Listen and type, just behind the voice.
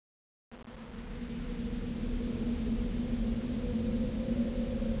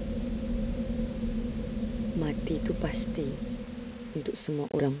mati untuk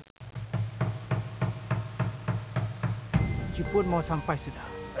semua orang. Jipun mau sampai sudah.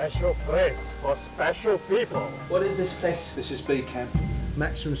 Special place for special people. What is this place? This is B camp.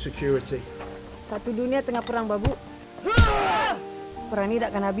 Maximum security. Satu dunia tengah perang, Babu. Perang ni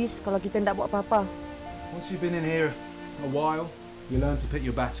takkan habis kalau kita tak buat apa-apa. Once you've been in here a while, you learn to pick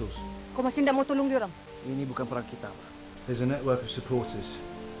your battles. Kau masih tak mau tolong dia orang? Ini bukan perang kita. There's a network of supporters,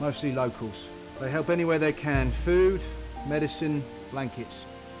 mostly locals. They help any way they can. Food, medicine, blankets.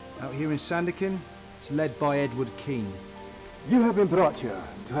 Out here in Sandakan, it's led by Edward Keane. You have been brought here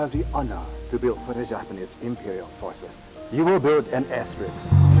to have the honor to build for the Japanese Imperial forces. You will build an airstrip.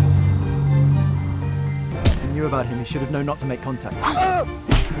 He knew about him. He should have known not to make contact.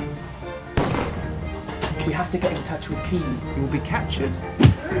 We have to get in touch with Keane. You will be captured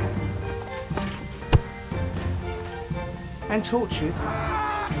and tortured.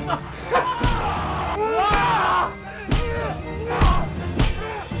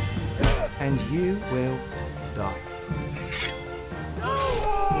 And you will die.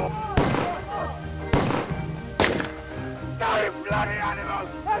 Bloody animals!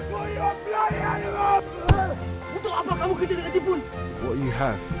 That's why you're bloody animals! Untuk apa kamu kerja dengan Jipun? What you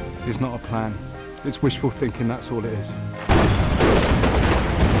have is not a plan. It's wishful thinking, that's all it is.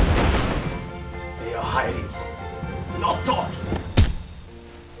 They are hiding something, not talking.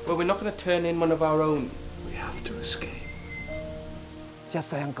 Well, we're not going to turn in one of our own. We have to escape. Saya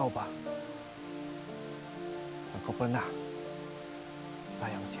sayang kau, Pak. Kau pernah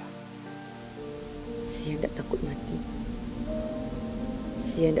sayang saya. Saya tak takut mati.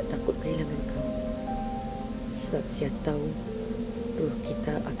 Saya tak takut kehilangan kau. Sebab saya tahu roh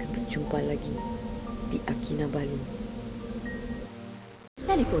kita akan berjumpa lagi di Akinabalu.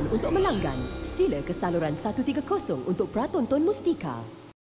 Telefon untuk melanggan. Sila ke saluran 130 untuk pratonton Mustika.